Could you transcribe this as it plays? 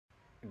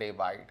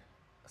divide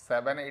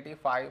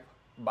 785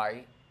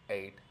 by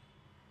 8.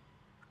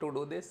 To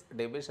do this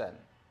division,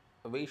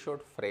 we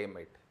should frame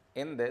it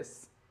in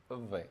this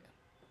way.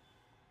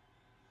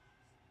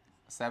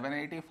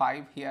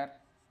 785 here,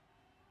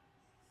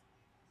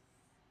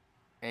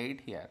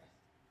 8 here.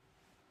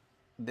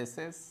 This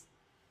is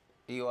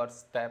your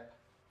step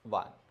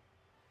 1.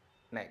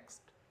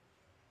 Next,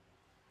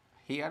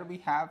 here we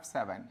have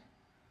 7,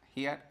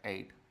 here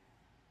 8.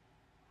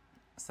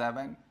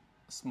 7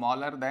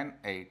 smaller than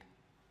 8.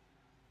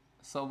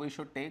 So we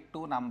should take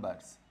two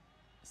numbers,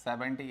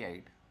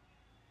 78.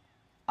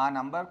 A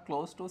number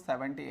close to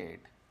 78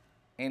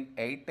 in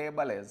 8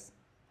 table is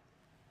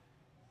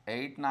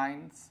 8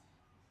 nines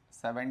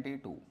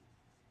 72.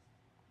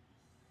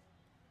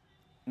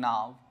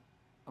 Now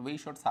we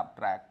should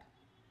subtract,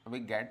 we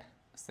get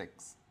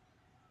 6.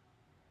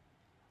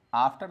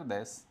 After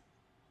this,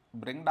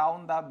 bring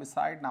down the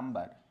beside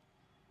number,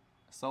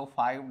 so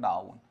 5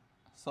 down,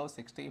 so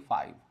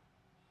 65.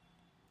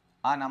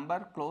 A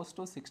number close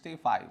to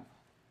 65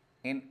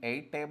 in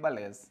 8 table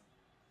is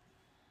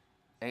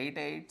 8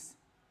 eights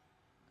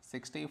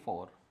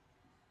 64.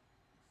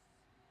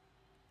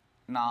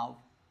 Now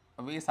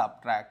we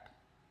subtract,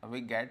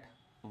 we get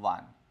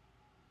 1.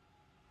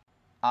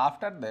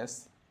 After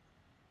this,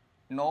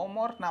 no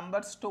more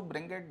numbers to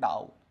bring it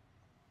down.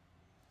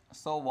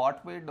 So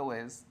what we do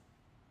is,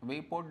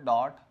 we put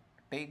dot,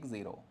 take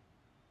 0.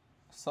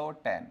 So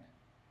 10.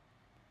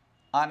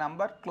 A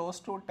number close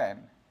to 10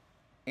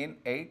 in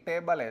 8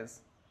 table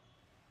is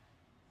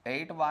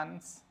 8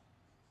 ones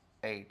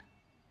 8.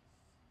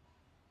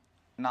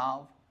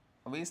 Now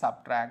we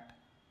subtract,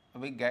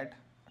 we get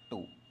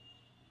 2.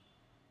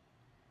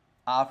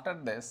 After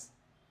this,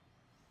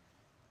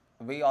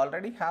 we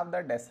already have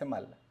the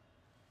decimal,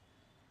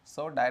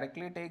 so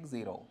directly take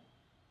 0,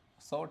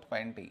 so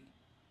 20.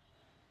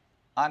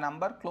 A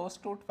number close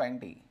to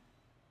 20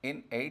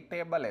 in 8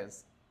 table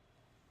is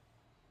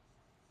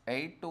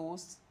 8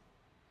 twos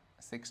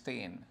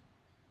 16.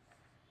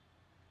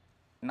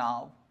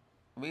 Now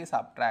we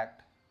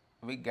subtract,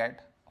 we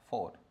get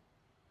 4.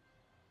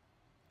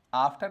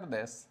 After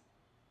this,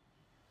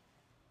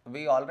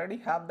 we already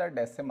have the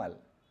decimal,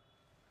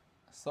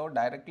 so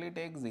directly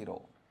take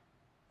 0,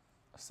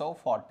 so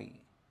 40.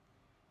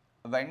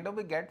 When do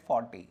we get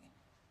 40?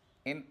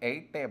 In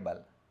 8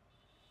 table,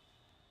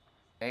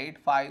 8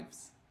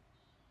 fives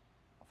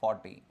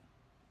 40.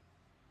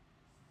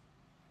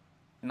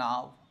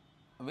 Now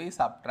we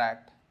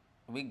subtract,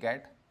 we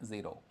get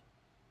 0.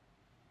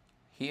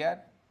 Here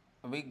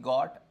we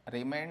got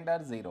remainder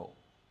 0.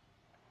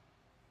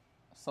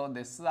 So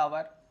this is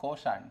our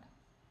quotient.